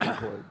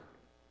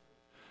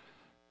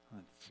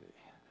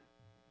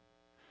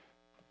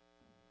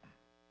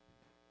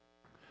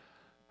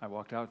I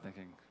walked out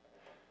thinking,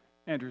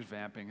 Andrew's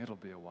vamping, it'll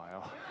be a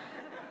while.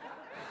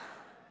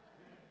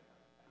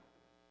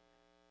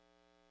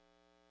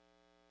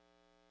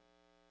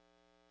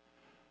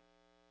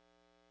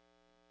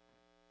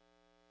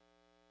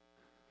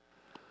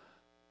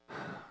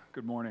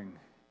 Good morning.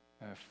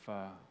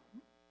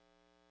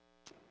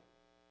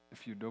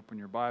 If you'd open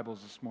your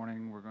Bibles this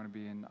morning, we're going to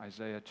be in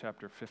Isaiah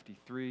chapter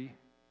 53.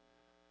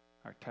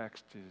 Our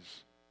text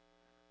is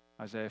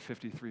Isaiah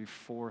 53,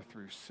 4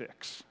 through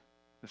 6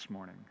 this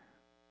morning.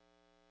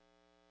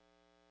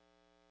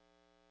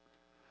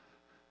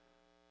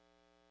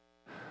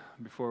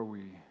 Before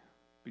we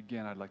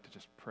begin, I'd like to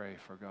just pray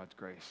for God's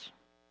grace.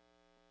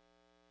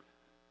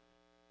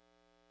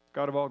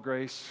 God of all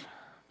grace,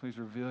 please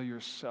reveal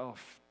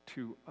yourself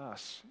to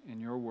us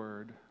in your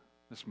word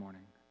this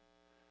morning.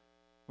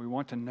 We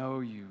want to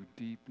know you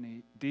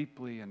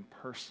deeply and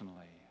personally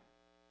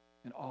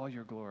in all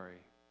your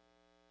glory.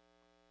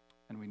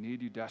 And we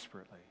need you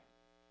desperately.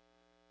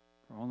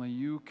 For only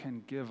you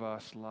can give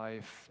us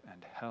life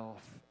and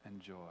health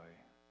and joy,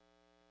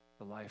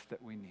 the life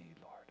that we need,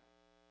 Lord.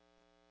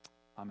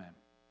 Amen.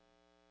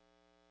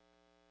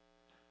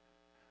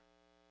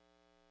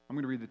 I'm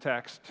going to read the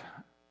text,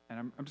 and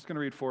I'm just going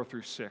to read 4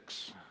 through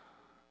 6.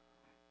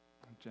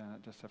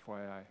 Janet, just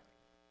FYI.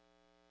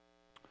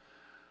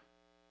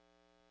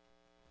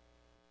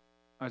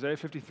 Isaiah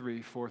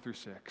 53, 4 through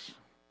 6.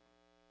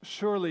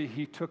 Surely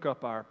he took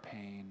up our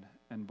pain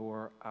and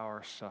bore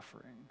our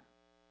suffering.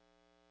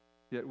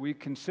 Yet we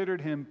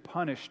considered him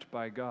punished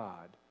by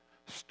God,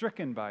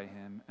 stricken by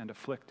him and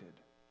afflicted.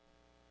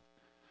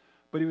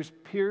 But he was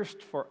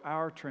pierced for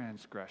our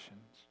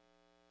transgressions.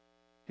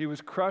 He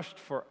was crushed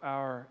for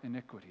our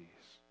iniquities.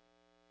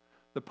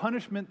 The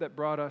punishment that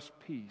brought us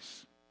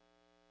peace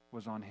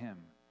was on him,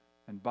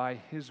 and by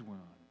his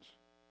wounds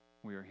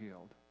we are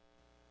healed.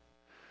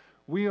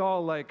 We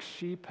all like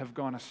sheep have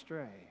gone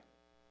astray.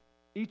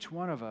 Each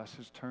one of us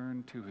has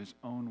turned to his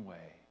own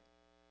way,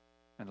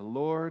 and the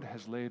Lord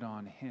has laid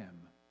on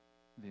him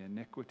the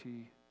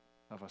iniquity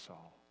of us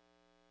all.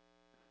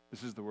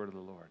 This is the word of the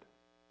Lord.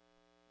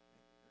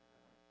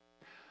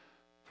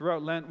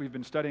 Throughout Lent, we've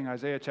been studying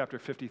Isaiah chapter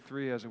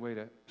 53 as a way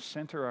to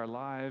center our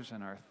lives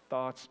and our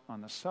thoughts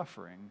on the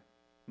suffering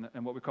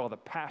and what we call the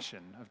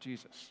passion of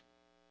Jesus.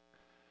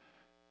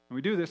 And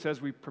we do this as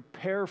we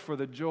prepare for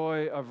the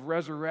joy of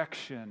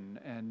resurrection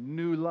and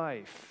new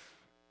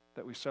life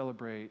that we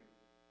celebrate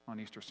on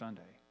Easter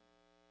Sunday.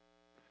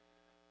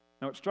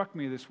 Now, it struck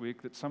me this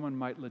week that someone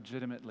might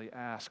legitimately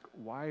ask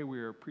why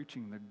we are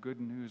preaching the good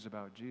news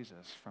about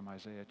Jesus from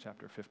Isaiah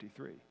chapter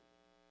 53.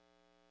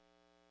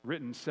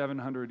 Written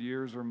 700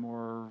 years or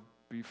more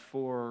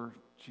before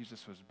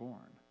Jesus was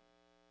born.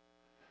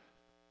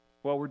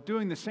 Well, we're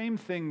doing the same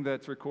thing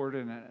that's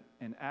recorded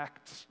in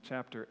Acts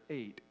chapter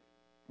 8,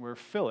 where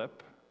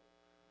Philip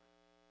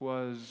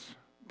was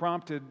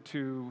prompted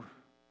to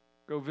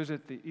go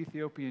visit the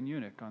Ethiopian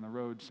eunuch on the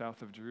road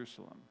south of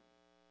Jerusalem.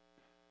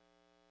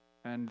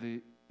 And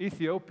the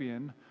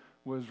Ethiopian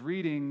was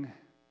reading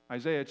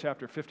Isaiah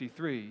chapter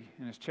 53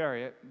 in his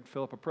chariot, and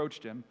Philip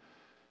approached him,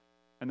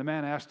 and the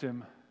man asked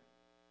him,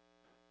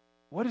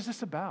 "What is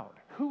this about?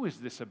 Who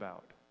is this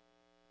about?"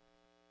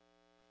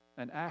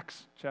 And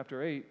Acts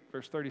chapter 8,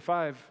 verse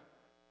 35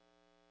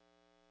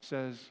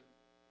 says,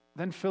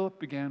 "Then Philip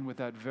began with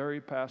that very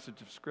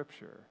passage of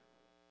Scripture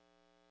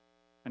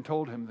and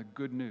told him the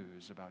good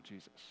news about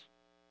Jesus."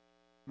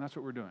 And that's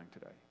what we're doing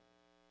today.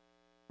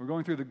 We're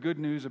going through the good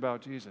news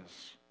about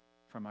Jesus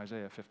from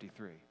Isaiah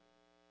 53.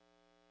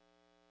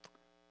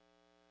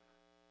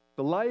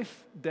 The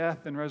life,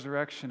 death, and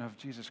resurrection of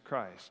Jesus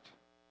Christ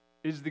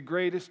is the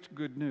greatest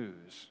good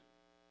news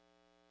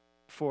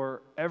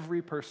for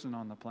every person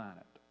on the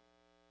planet.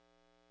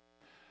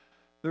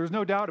 There's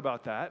no doubt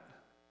about that,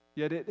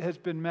 yet it has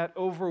been met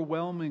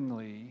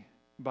overwhelmingly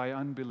by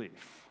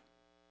unbelief.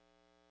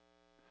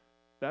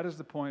 That is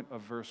the point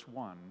of verse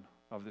 1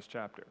 of this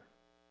chapter,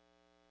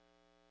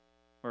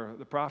 where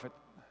the prophet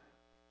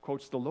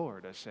quotes the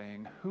Lord as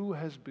saying, "Who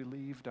has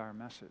believed our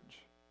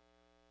message,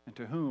 and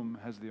to whom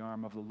has the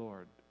arm of the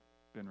Lord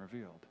been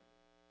revealed?"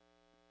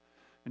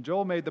 And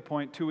Joel made the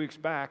point 2 weeks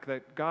back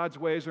that God's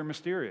ways are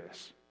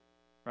mysterious,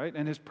 right?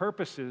 And his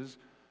purposes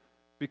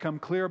become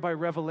clear by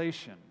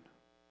revelation,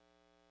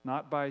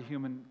 not by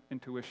human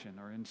intuition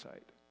or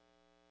insight.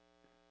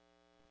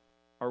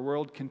 Our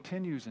world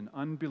continues in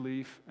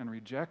unbelief and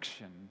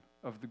rejection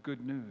of the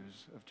good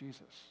news of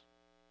Jesus.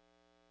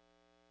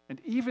 And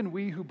even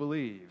we who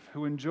believe,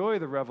 who enjoy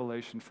the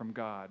revelation from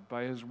God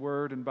by his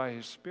word and by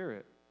his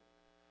Spirit,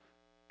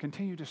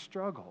 continue to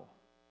struggle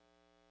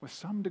with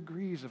some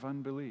degrees of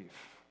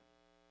unbelief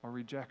or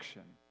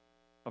rejection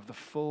of the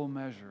full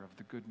measure of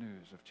the good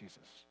news of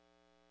Jesus.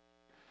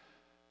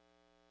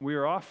 We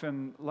are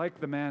often like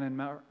the man in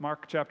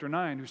Mark chapter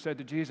 9 who said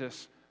to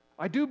Jesus,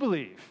 "I do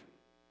believe.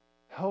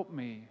 Help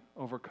me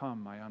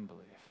overcome my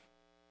unbelief."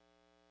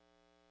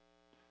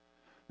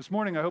 This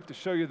morning, I hope to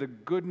show you the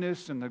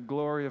goodness and the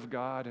glory of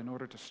God in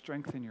order to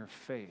strengthen your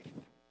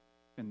faith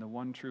in the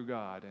one true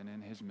God and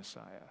in his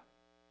Messiah.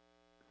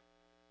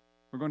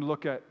 We're going to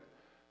look at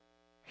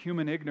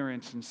human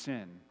ignorance and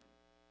sin.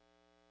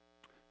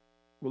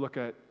 We'll look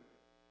at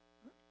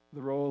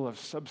the role of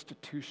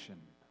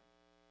substitution.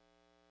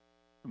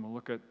 And we'll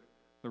look at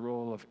the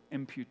role of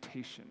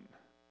imputation.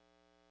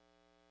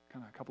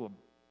 Kind of a couple of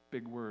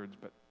big words,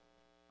 but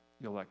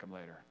you'll like them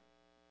later.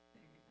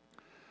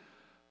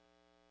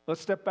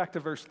 Let's step back to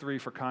verse 3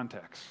 for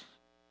context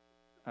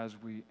as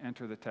we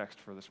enter the text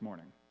for this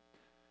morning.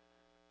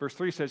 Verse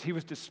 3 says, "He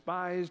was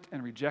despised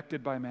and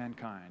rejected by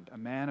mankind, a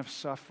man of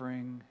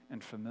suffering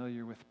and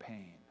familiar with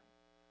pain.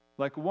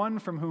 Like one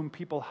from whom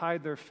people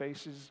hide their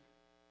faces,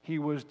 he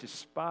was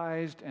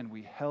despised and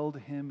we held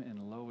him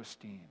in low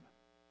esteem."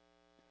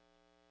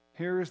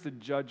 Here is the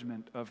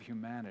judgment of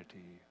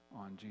humanity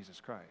on Jesus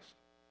Christ.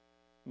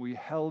 We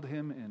held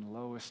him in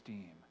low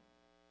esteem.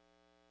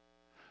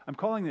 I'm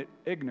calling it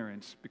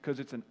ignorance because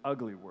it's an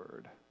ugly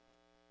word,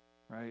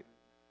 right?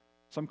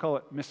 Some call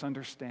it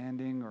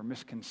misunderstanding or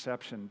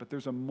misconception, but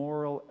there's a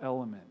moral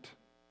element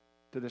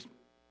to this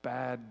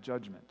bad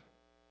judgment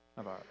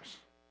of ours.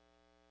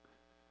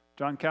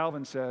 John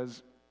Calvin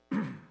says,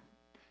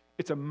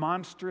 "It's a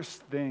monstrous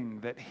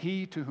thing that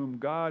he to whom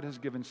God has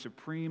given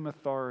supreme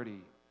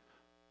authority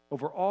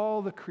over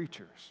all the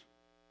creatures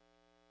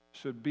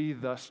should be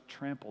thus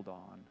trampled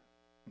on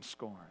and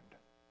scorned.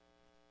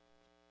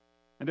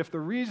 And if the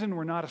reason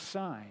were not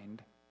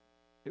assigned,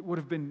 it would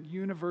have been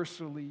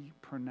universally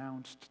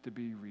pronounced to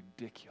be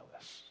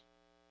ridiculous."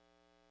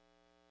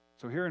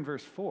 So here in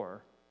verse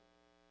 4,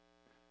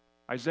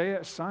 Isaiah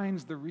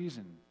assigns the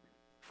reason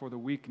for the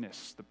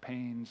weakness, the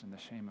pains, and the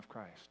shame of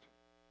Christ.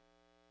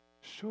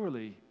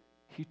 Surely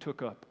he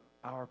took up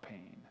our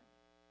pain.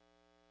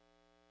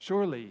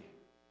 Surely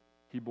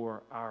he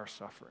bore our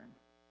suffering.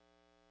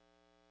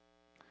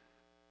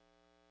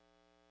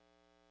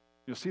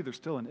 You'll see there's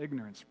still an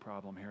ignorance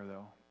problem here,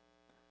 though.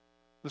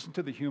 Listen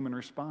to the human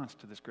response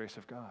to this grace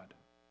of God.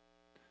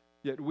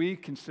 "Yet we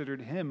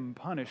considered him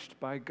punished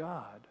by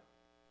God,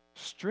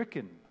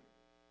 stricken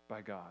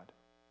by God,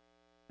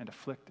 and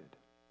afflicted."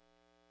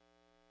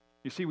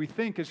 You see, we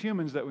think as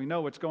humans that we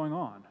know what's going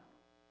on.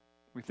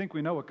 We think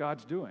we know what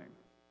God's doing.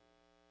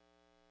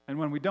 And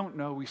when we don't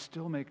know, we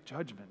still make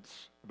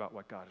judgments about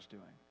what God is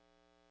doing.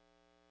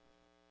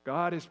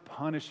 God is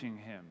punishing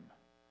him.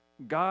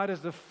 God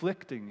is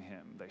afflicting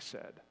him, they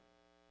said.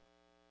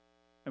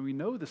 And we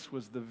know this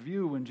was the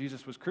view when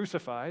Jesus was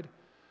crucified.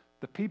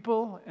 The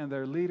people and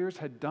their leaders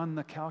had done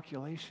the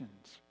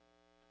calculations.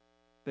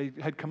 They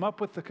had come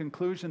up with the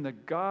conclusion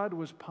that God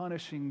was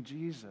punishing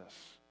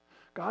Jesus.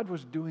 God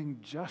was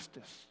doing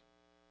justice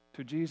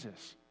to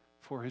Jesus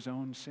for his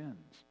own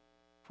sins,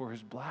 for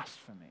his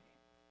blasphemy,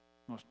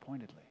 most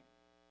pointedly.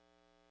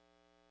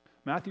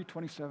 Matthew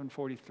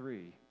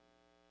 27:43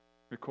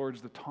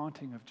 records the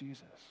taunting of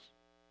Jesus.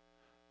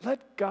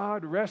 "Let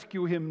God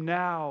rescue him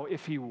now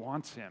if he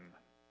wants him.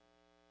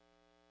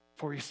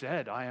 For he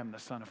said, 'I am the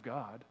Son of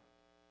God.'"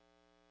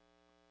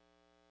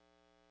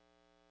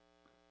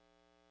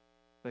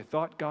 They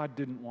thought God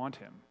didn't want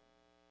him.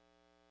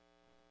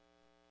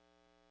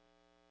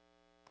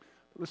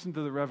 But listen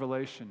to the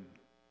revelation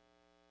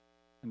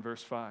in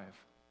verse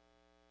 5.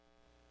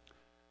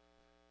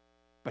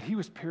 "But he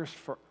was pierced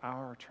for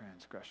our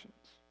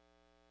transgressions.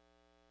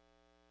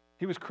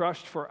 He was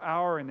crushed for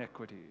our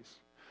iniquities.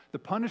 The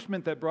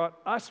punishment that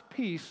brought us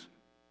peace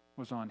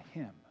was on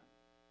him,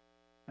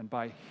 and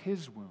by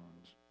his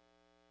wounds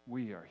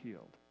we are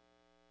healed."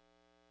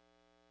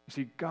 You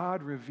see,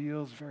 God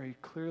reveals very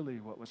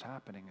clearly what was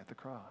happening at the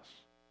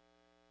cross.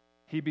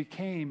 He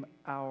became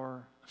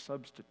our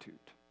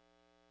substitute.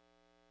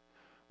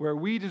 Where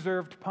we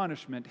deserved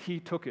punishment, he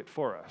took it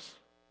for us.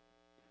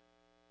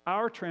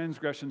 Our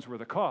transgressions were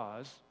the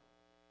cause.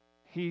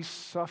 He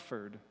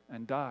suffered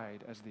and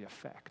died as the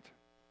effect.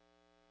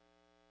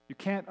 You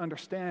can't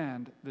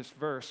understand this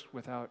verse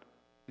without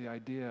the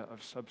idea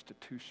of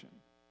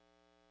substitution.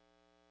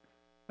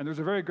 And there's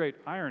a very great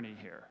irony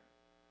here,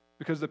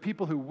 because the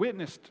people who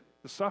witnessed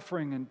the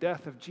suffering and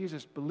death of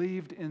Jesus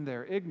believed in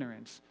their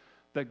ignorance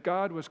that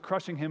God was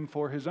crushing him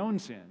for his own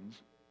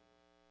sins,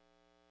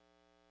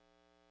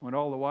 when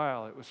all the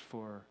while it was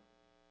for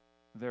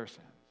their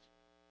sins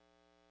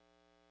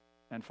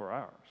and for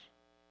ours.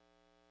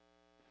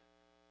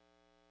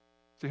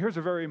 So here's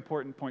a very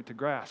important point to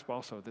grasp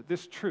also, that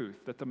this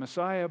truth, that the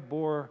Messiah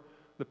bore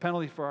the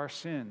penalty for our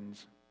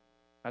sins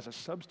as a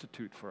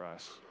substitute for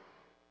us,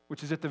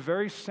 which is at the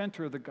very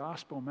center of the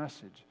gospel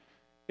message,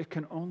 it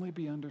can only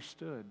be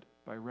understood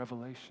by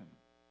revelation.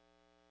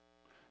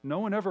 No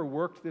one ever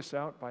worked this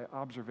out by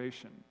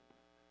observation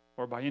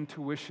or by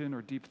intuition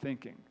or deep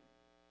thinking.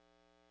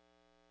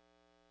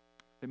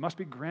 It must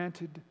be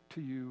granted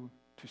to you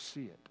to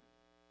see it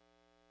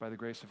by the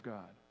grace of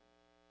God.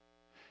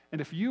 And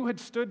if you had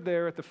stood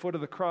there at the foot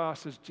of the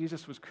cross as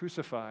Jesus was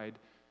crucified,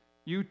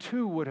 you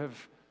too would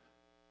have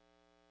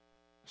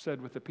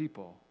said with the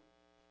people,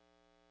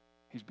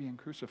 "He's being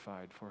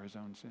crucified for his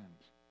own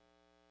sins."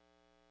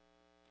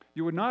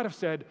 You would not have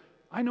said,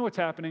 "I know what's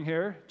happening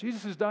here.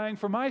 Jesus is dying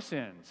for my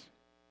sins."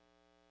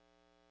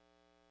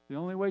 The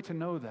only way to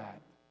know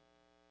that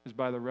is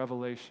by the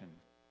revelation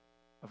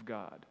of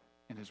God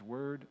in His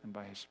Word and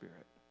by His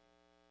Spirit.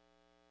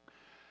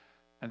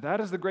 And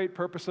that is the great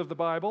purpose of the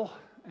Bible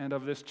and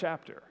of this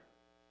chapter.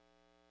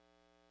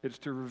 It's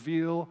to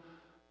reveal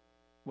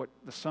what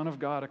the Son of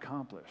God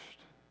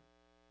accomplished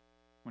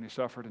when He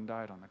suffered and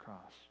died on the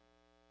cross.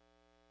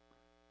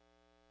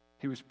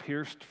 He was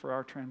pierced for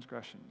our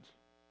transgressions.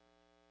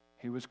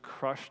 He was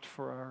crushed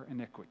for our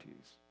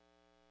iniquities.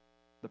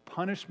 The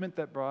punishment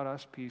that brought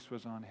us peace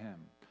was on Him.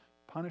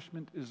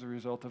 Punishment is the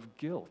result of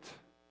guilt.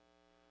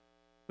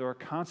 There are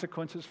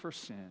consequences for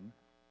sin,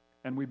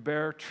 and we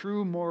bear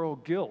true moral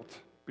guilt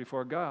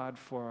before God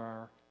for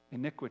our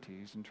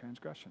iniquities and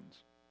transgressions.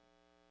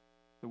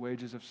 The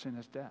wages of sin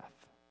is death,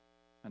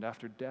 and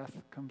after death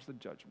comes the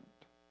judgment.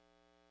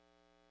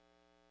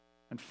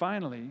 And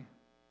finally,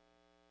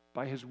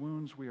 by His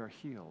wounds we are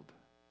healed.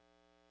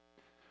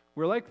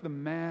 We're like the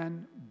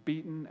man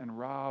beaten and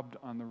robbed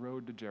on the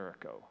road to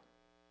Jericho,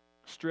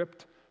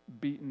 stripped,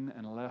 beaten,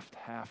 and left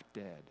half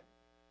dead.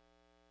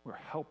 We're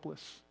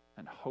helpless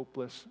and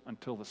hopeless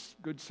until the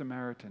Good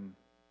Samaritan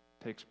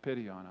takes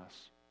pity on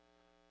us,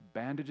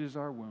 bandages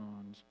our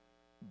wounds,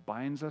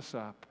 binds us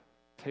up,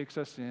 takes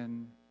us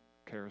in,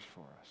 cares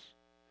for us.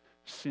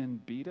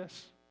 Sin beat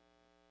us,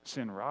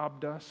 sin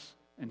robbed us,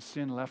 and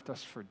sin left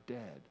us for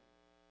dead,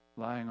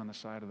 lying on the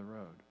side of the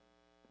road.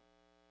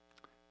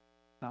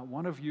 Not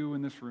one of you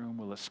in this room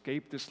will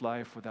escape this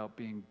life without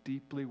being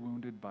deeply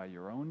wounded by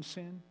your own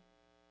sin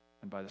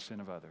and by the sin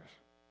of others.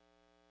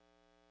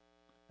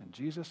 And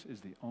Jesus is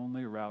the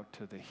only route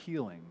to the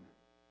healing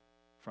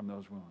from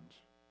those wounds.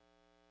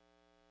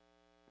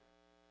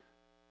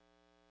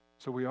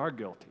 So we are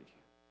guilty.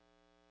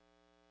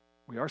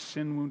 We are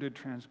sin-wounded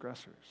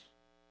transgressors.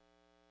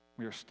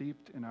 We are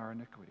steeped in our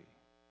iniquity.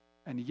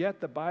 And yet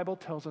the Bible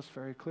tells us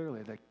very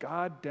clearly that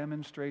God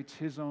demonstrates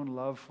His own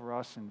love for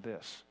us in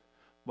this: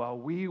 while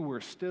we were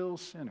still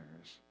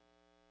sinners,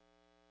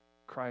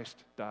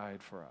 Christ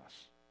died for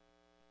us.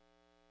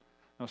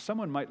 Now,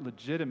 someone might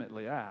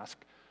legitimately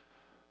ask,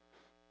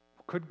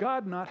 could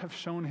God not have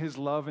shown His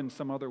love in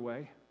some other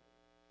way?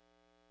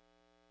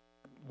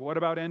 What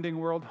about ending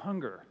world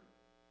hunger,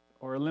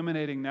 or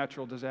eliminating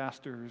natural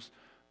disasters,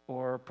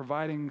 or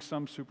providing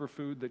some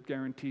superfood that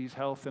guarantees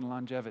health and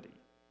longevity?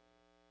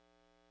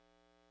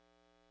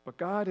 But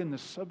God, in the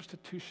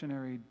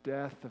substitutionary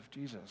death of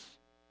Jesus,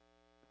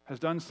 has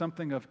done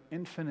something of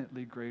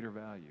infinitely greater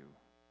value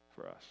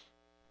for us.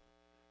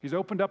 He's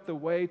opened up the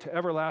way to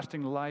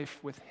everlasting life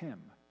with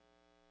Him,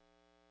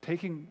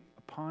 taking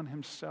upon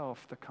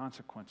Himself the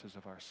consequences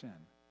of our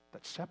sin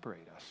that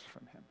separate us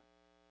from Him.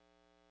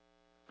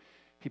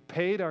 He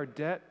paid our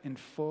debt in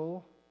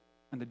full,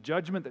 and the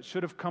judgment that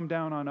should have come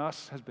down on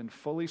us has been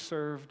fully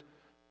served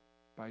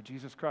by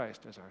Jesus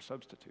Christ as our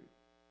substitute.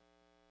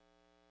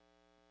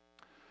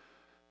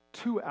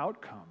 Two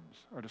outcomes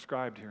are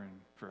described here in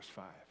verse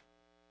 5.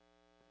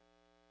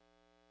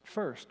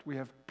 First, we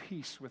have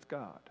peace with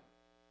God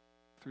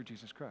through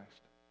Jesus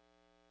Christ.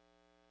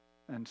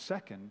 And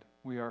second,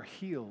 we are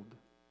healed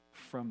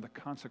from the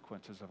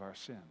consequences of our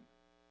sin.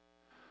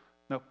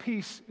 Now,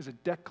 peace is a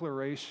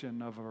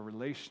declaration of a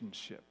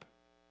relationship,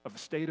 of a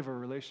state of a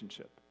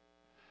relationship.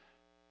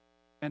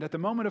 And at the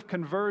moment of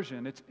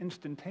conversion, it's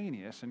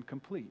instantaneous and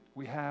complete.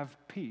 We have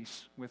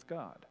peace with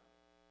God.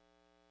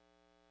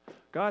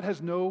 God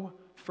has no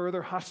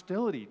further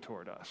hostility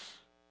toward us.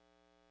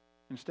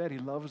 Instead, He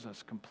loves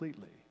us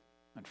completely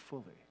and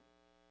fully.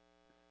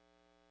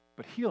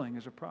 But healing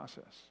is a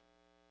process.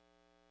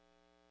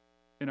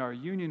 In our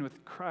union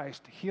with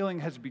Christ,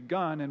 healing has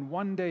begun, and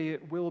one day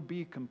it will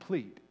be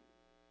complete.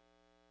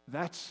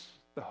 That's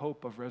the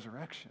hope of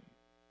resurrection.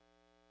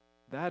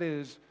 That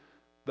is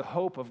the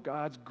hope of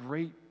God's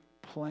great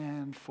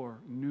plan for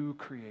new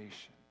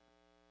creation.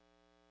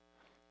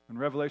 When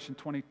Revelation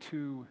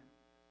 22,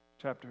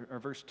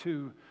 verse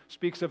 2,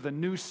 speaks of the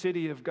new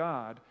city of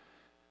God,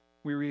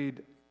 we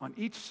read, "On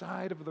each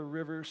side of the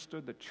river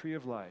stood the tree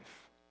of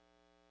life,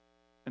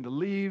 and the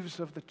leaves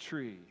of the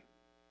tree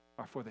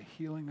are for the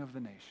healing of the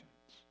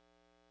nations.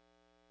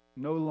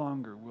 No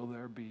longer will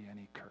there be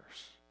any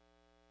curse."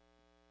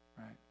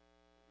 Right?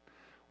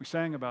 We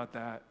sang about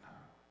that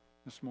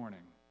this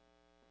morning.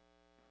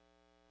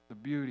 The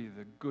beauty,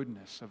 the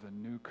goodness of the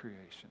new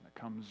creation that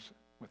comes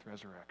with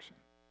resurrection.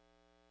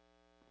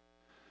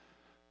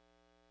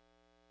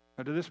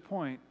 Now, to this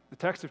point, the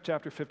text of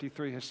chapter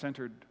 53 has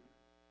centered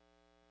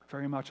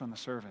very much on the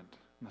servant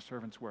and the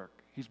servant's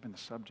work. He's been the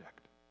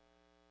subject.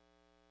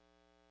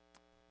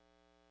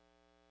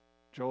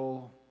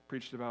 Joel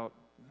preached about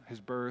his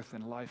birth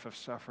and life of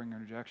suffering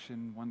and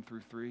rejection, 1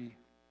 through 3.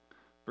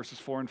 Verses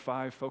 4 and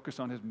 5 focus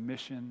on his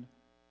mission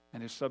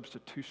and his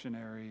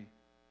substitutionary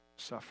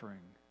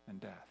suffering and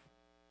death.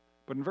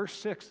 But in verse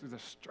 6, there's a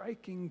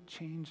striking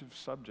change of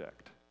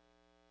subject.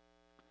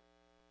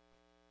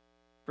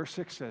 Verse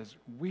 6 says,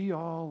 "We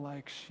all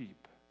like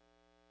sheep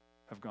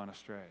have gone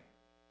astray.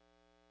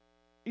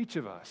 Each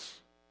of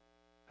us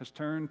has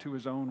turned to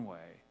his own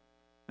way,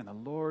 and the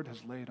Lord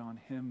has laid on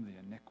him the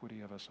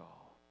iniquity of us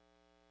all."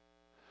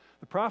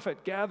 The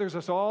prophet gathers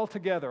us all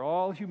together,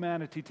 all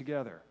humanity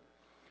together,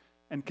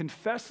 and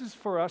confesses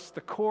for us the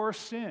core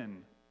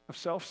sin of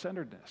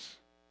self-centeredness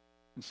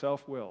and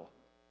self-will,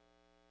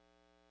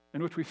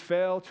 in which we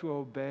fail to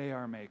obey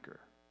our Maker.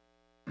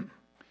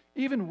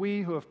 Even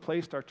we who have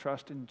placed our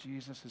trust in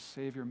Jesus as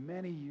Savior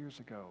many years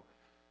ago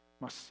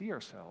must see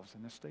ourselves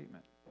in this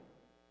statement.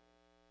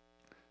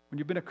 When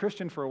you've been a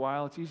Christian for a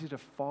while, it's easy to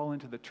fall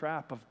into the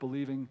trap of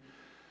believing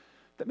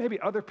that maybe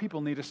other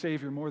people need a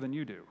Savior more than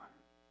you do.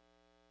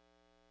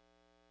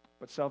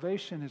 But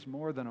salvation is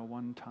more than a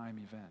one-time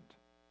event.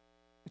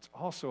 It's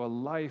also a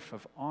life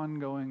of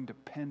ongoing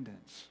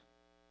dependence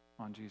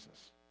on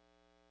Jesus.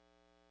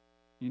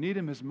 You need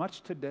him as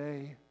much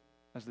today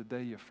as the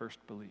day you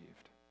first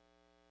believed.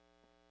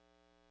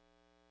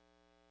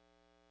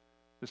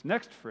 This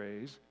next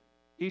phrase,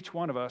 each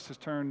one of us has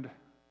turned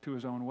to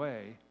his own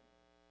way,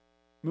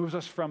 moves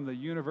us from the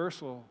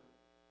universal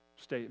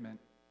statement,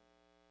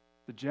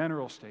 the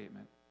general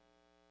statement,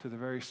 to the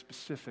very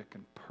specific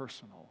and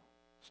personal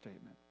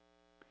statement.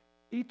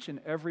 Each and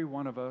every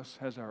one of us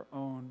has our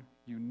own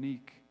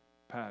unique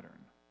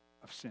pattern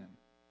of sin.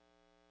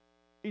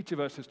 Each of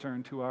us has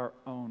turned to our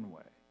own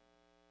way.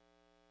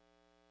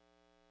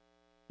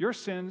 Your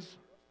sins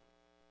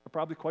are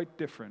probably quite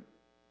different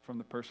from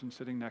the person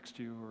sitting next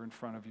to you or in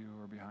front of you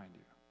or behind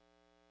you.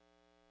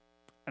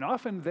 And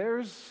often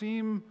theirs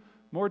seem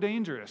more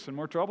dangerous and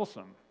more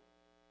troublesome,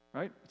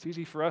 right? It's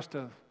easy for us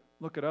to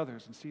look at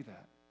others and see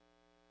that.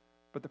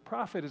 But the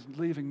prophet is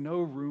leaving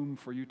no room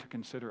for you to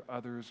consider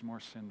others more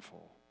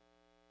sinful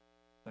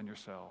than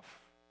yourself,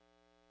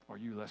 or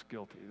you less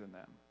guilty than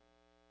them.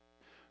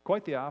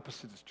 Quite the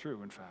opposite is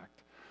true, in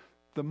fact.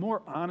 The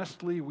more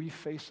honestly we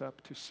face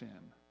up to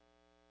sin,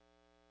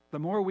 the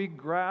more we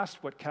grasp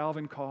what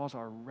Calvin calls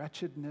our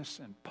wretchedness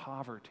and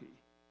poverty,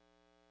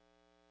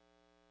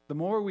 the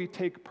more we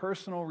take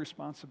personal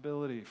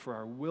responsibility for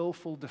our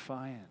willful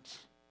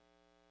defiance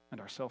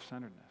and our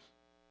self-centeredness,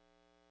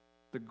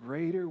 the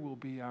greater will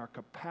be our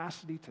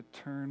capacity to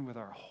turn with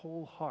our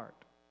whole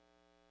heart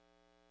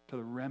to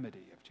the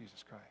remedy of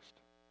Jesus Christ.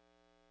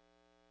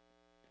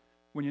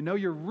 When you know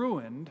you're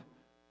ruined,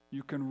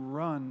 you can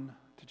run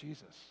to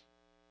Jesus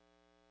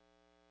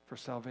for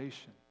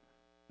salvation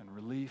and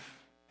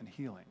relief and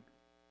healing.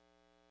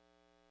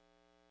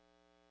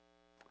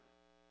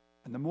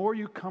 And the more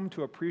you come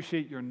to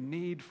appreciate your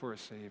need for a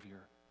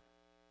Savior,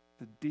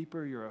 the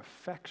deeper your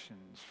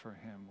affections for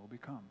him will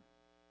become.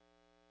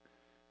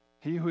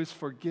 He who is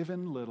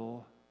forgiven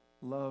little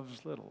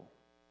loves little.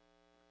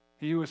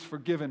 He who is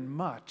forgiven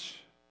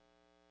much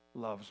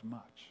loves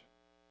much.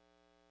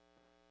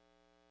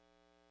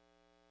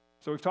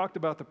 So we've talked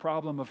about the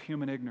problem of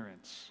human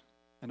ignorance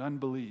and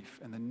unbelief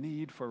and the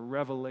need for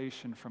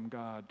revelation from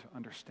God to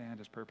understand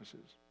his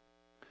purposes.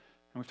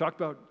 And we've talked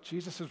about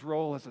Jesus'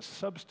 role as a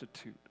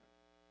substitute,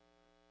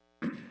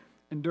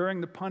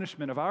 enduring the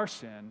punishment of our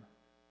sin.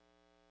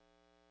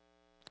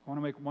 I want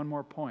to make one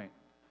more point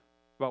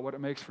about what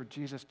it makes for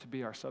Jesus to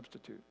be our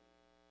substitute.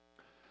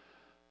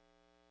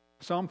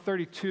 Psalm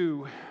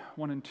 32,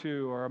 1 and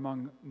 2 are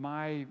among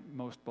my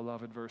most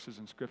beloved verses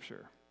in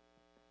Scripture.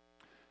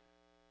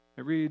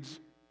 It reads,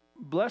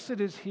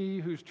 "Blessed is he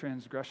whose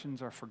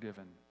transgressions are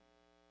forgiven,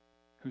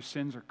 whose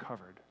sins are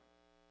covered.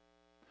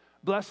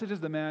 Blessed is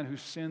the man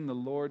whose sin the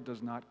Lord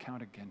does not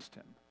count against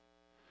him,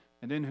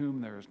 and in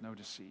whom there is no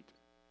deceit."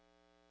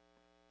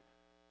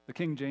 The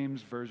King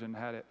James Version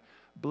had it,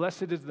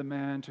 "Blessed is the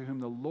man to whom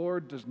the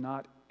Lord does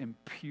not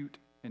impute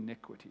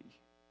iniquity."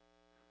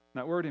 And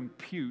that word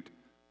impute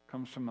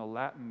comes from the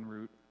Latin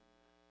root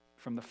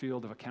from the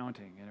field of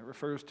accounting, and it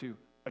refers to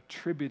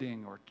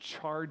attributing or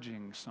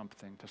charging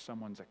something to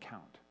someone's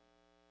account.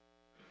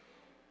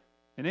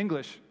 In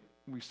English,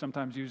 we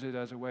sometimes use it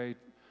as a way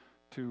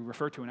to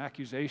refer to an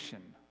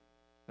accusation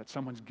that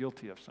someone's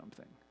guilty of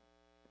something.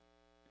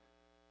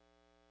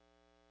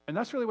 And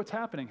that's really what's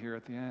happening here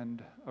at the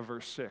end of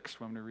verse 6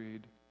 when we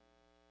read,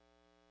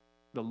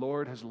 "The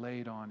Lord has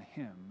laid on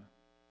him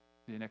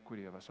the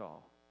iniquity of us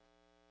all."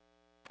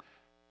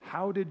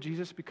 How did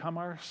Jesus become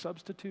our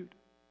substitute?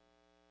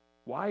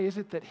 Why is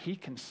it that he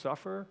can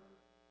suffer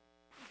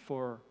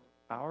for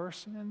our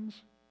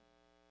sins?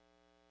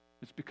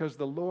 It's because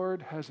the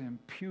Lord has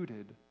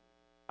imputed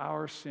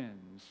our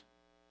sins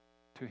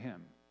to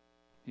him.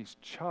 He's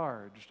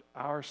charged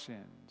our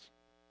sins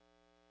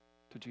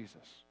to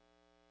Jesus.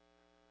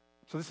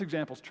 So this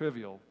example is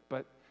trivial,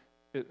 but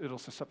it'll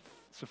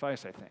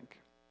suffice, I think.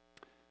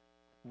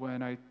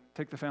 When I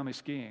take the family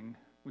skiing,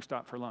 we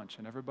stop for lunch,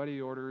 and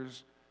everybody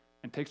orders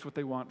and takes what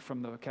they want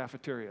from the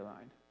cafeteria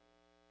line.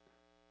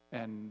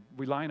 And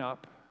we line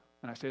up,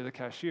 and I say to the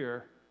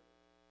cashier,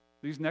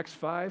 "These next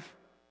 5,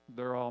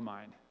 they're all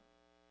mine."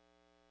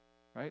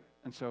 Right?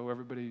 And so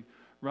everybody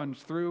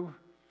runs through,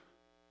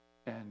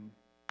 and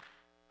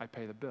I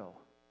pay the bill.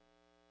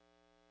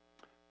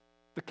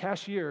 The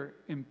cashier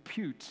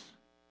imputes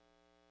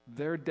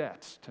their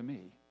debts to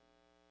me.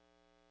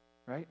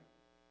 Right?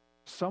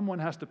 Someone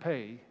has to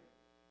pay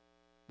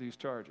these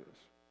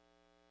charges.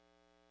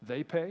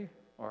 They pay,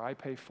 or I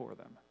pay for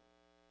them.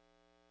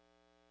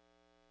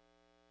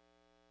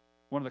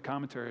 One of the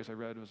commentaries I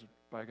read was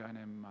by a guy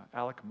named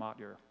Alec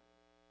Motyer.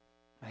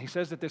 And he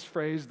says that this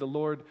phrase, the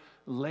Lord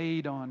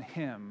laid on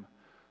him,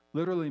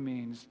 literally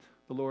means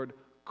the Lord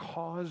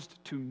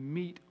caused to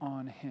meet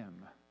on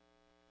him.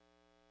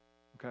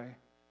 Okay?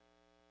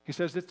 He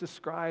says this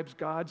describes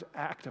God's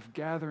act of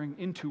gathering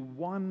into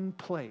one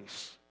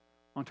place,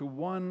 onto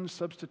one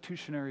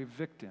substitutionary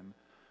victim,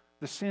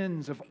 the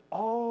sins of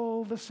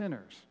all the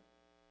sinners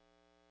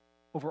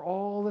over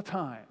all the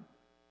time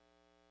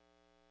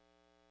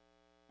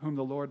whom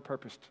the Lord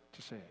purposed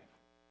to save.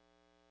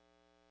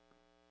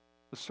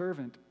 The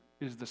servant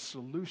is the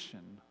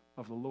solution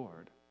of the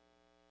Lord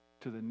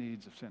to the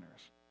needs of sinners.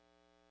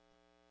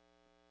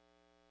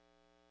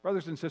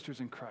 Brothers and sisters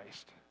in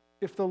Christ,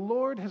 if the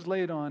Lord has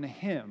laid on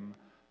him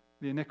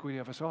the iniquity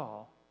of us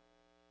all,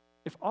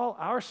 if all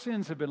our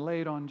sins have been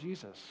laid on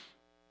Jesus,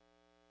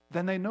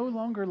 then they no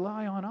longer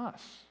lie on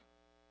us.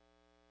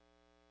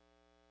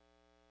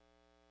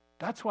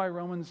 That's why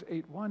Romans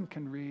 8:1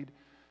 can read,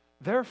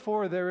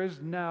 "Therefore there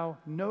is now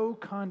no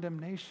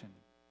condemnation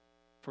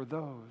for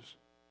those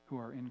who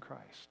are in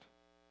Christ."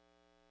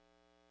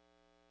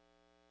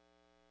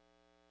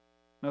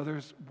 Now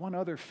there's one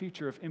other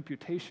feature of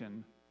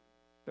imputation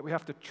that we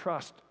have to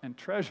trust and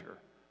treasure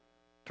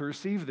to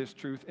receive this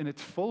truth in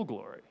its full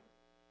glory.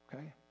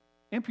 Okay?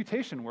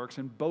 Imputation works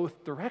in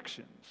both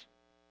directions.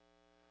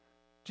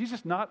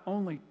 Jesus not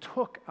only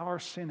took our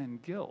sin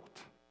and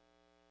guilt,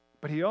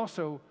 but he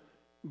also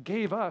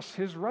gave us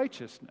his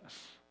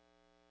righteousness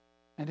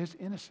and his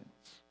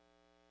innocence.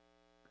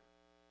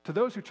 To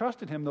those who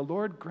trust in him, the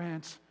Lord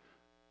grants,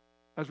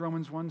 as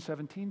Romans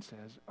 1:17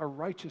 says, a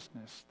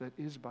righteousness that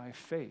is by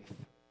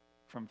faith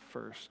from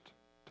first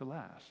to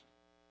last.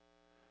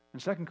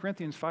 And 2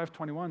 Corinthians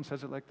 5:21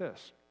 says it like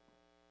this: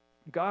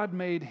 God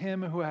made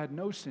him who had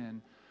no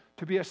sin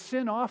to be a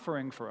sin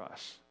offering for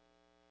us,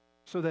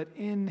 so that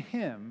in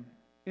him,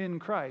 in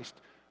Christ,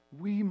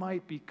 we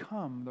might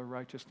become the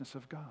righteousness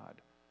of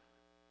God.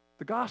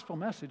 The gospel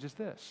message is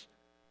this: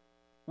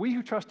 we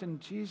who trust in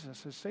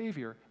Jesus as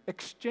Savior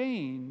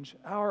exchange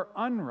our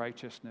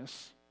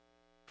unrighteousness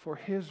for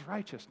his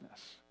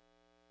righteousness.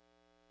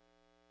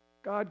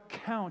 God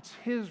counts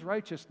his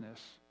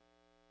righteousness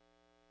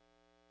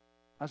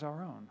as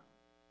our own.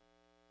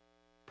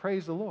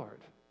 Praise the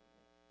Lord.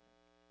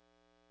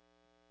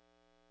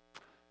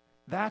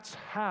 That's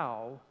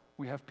how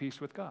we have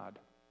peace with God.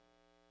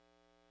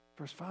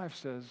 Verse 5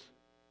 says,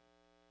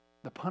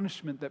 the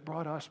punishment that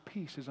brought us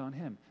peace is on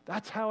him.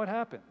 That's how it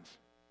happens.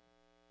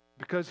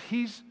 Because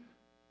he's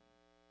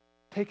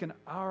taken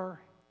our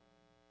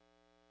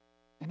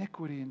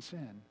iniquity and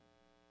sin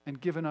and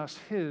given us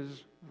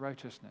his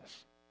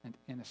righteousness and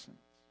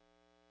innocence.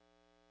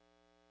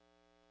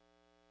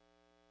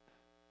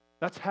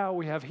 That's how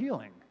we have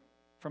healing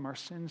from our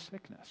sin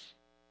sickness.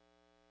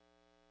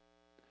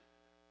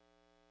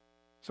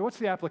 So what's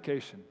the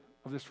application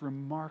of this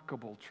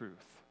remarkable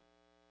truth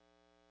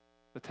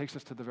that takes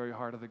us to the very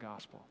heart of the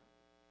gospel?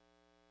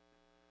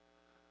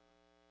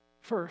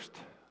 First,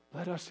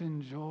 let us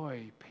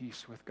enjoy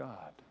peace with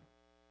God.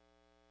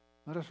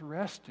 Let us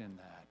rest in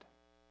that.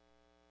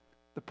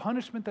 The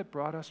punishment that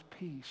brought us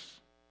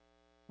peace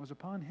was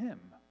upon him.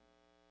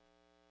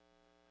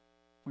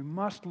 We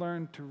must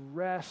learn to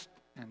rest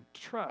and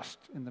trust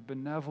in the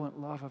benevolent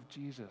love of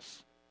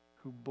Jesus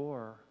who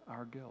bore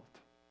our guilt.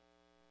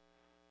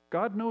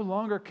 God no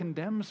longer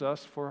condemns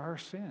us for our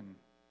sin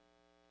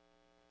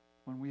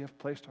when we have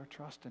placed our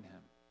trust in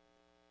him.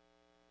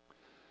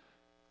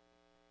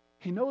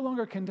 He no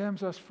longer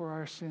condemns us for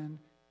our sin,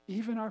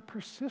 even our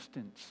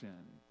persistent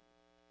sin,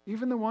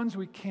 even the ones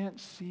we can't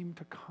seem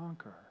to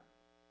conquer.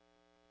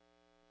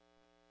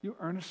 You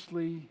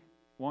earnestly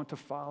want to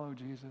follow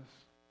Jesus?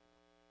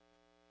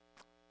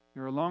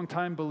 You're a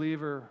long-time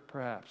believer,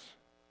 perhaps.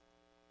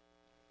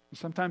 And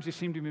sometimes you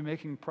seem to be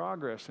making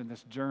progress in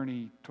this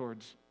journey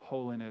towards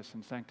holiness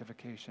and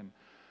sanctification.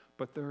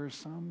 But there are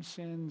some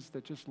sins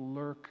that just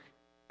lurk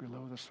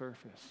below the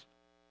surface,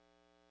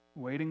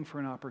 waiting for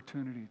an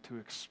opportunity to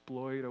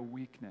exploit a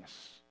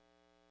weakness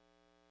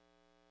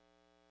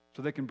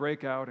so they can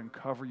break out and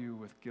cover you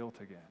with guilt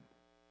again.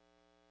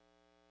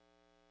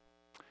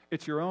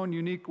 It's your own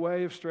unique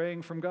way of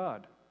straying from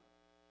God,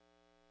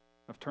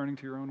 of turning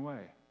to your own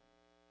way.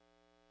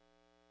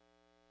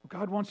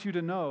 God wants you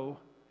to know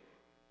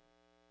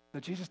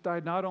that Jesus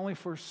died not only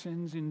for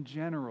sins in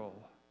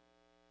general,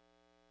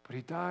 but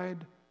he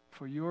died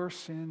for your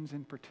sins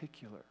in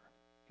particular.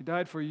 He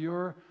died for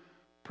your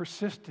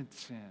persistent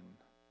sin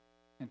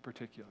in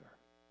particular.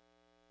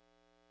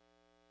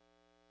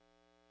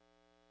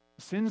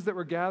 The sins that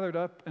were gathered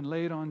up and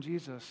laid on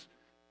Jesus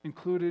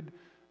included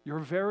your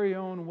very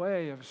own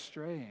way of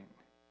straying.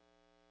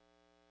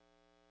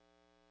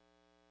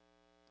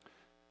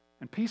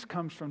 And peace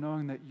comes from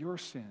knowing that your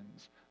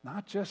sins,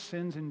 not just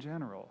sins in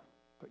general,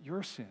 but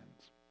your sins,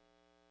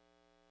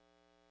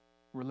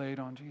 were laid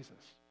on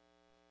Jesus.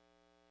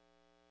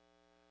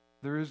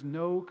 There is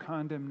no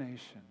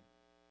condemnation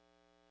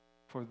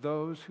for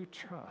those who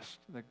trust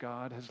that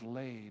God has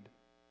laid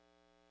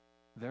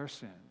their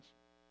sins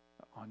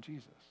on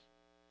Jesus,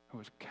 who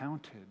has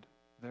counted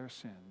their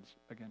sins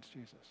against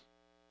Jesus.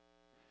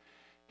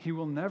 He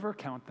will never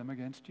count them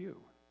against you.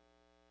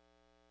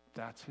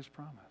 That's his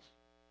promise.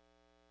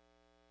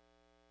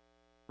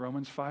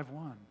 Romans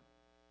 5:1.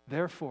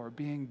 Therefore,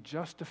 being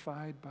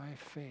justified by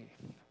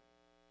faith,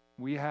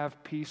 we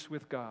have peace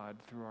with God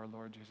through our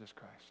Lord Jesus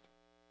Christ.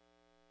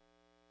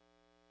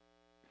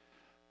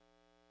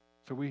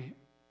 So we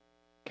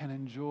can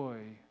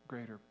enjoy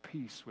greater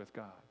peace with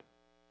God.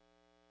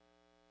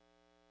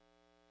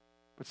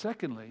 But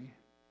secondly,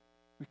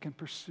 we can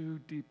pursue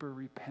deeper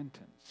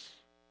repentance.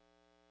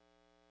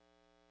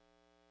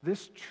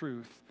 This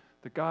truth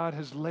that God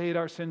has laid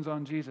our sins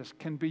on Jesus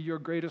can be your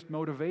greatest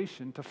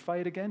motivation to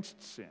fight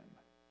against sin.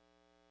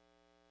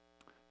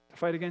 To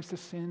fight against the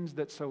sins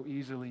that so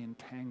easily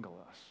entangle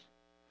us.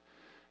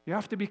 You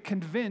have to be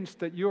convinced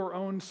that your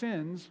own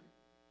sins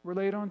were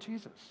laid on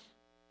Jesus.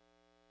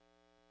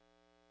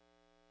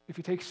 If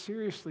you take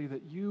seriously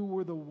that you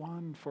were the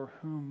one for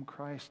whom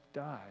Christ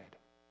died,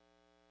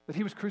 that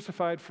he was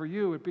crucified for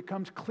you, it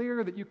becomes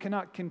clear that you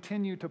cannot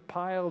continue to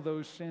pile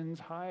those sins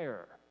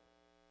higher.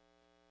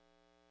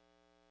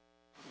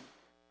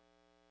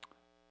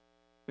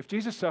 If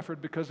Jesus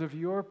suffered because of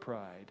your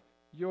pride,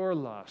 your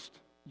lust,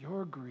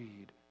 your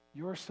greed,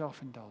 your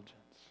self-indulgence,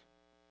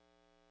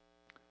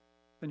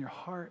 then your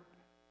heart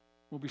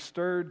will be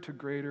stirred to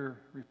greater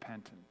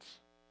repentance,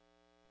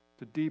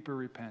 to deeper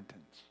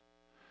repentance.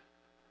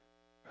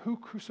 Who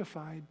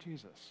crucified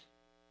Jesus?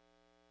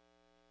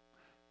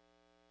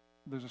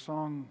 There's a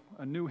song,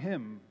 a new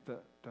hymn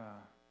that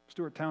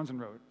Stuart Townsend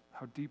wrote,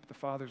 How Deep the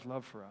Father's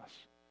Love for Us.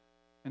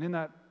 And in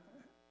that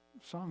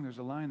song, there's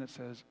a line that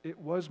says, it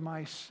was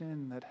my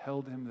sin that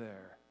held him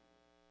there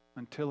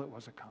until it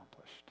was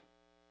accomplished.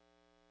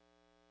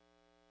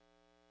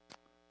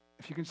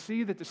 If you can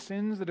see that the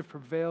sins that have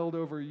prevailed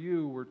over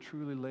you were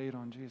truly laid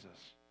on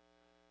Jesus,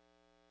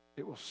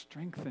 it will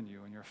strengthen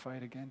you in your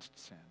fight against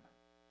sin.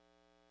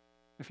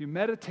 If you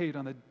meditate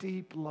on the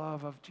deep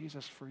love of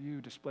Jesus for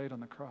you displayed on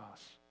the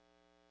cross,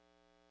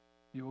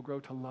 you will grow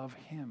to love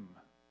him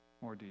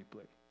more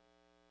deeply.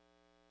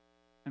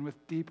 And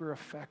with deeper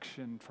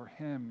affection for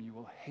him, you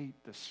will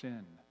hate the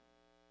sin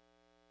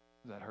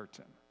that hurts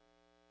him.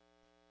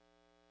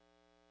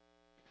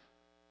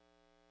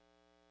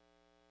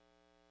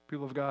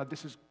 People of God,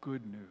 this is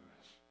good news.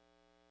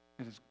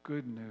 It is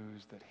good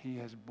news that he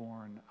has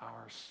borne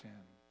our sin.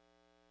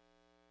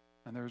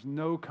 And there is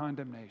no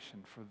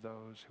condemnation for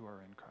those who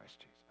are in Christ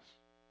Jesus.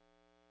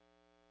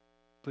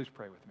 Please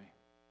pray with me.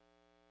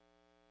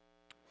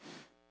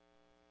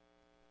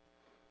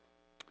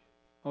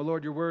 Oh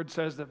Lord, your word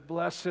says that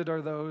blessed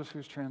are those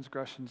whose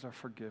transgressions are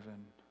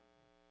forgiven,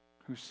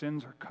 whose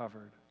sins are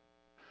covered.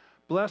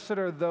 Blessed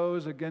are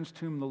those against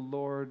whom the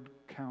Lord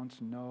counts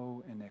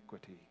no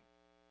iniquity.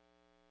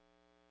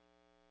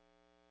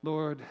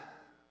 Lord,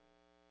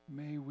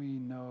 may we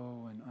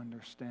know and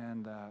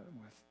understand that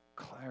with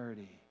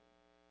clarity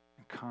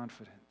and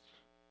confidence.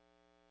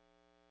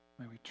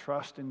 May we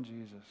trust in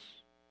Jesus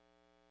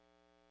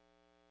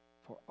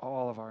for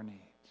all of our needs.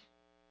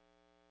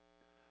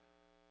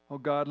 Oh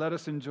God, let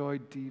us enjoy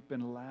deep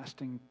and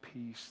lasting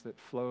peace that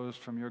flows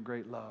from your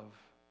great love.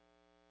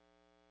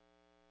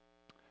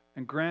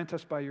 And grant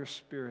us by your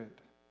Spirit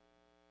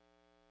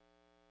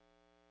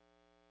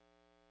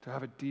to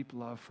have a deep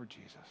love for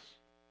Jesus.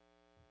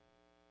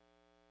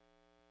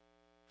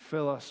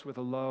 Fill us with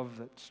a love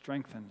that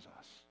strengthens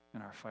us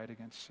in our fight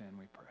against sin,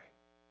 we pray.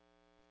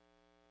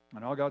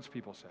 And all God's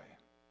people say,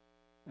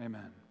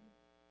 amen.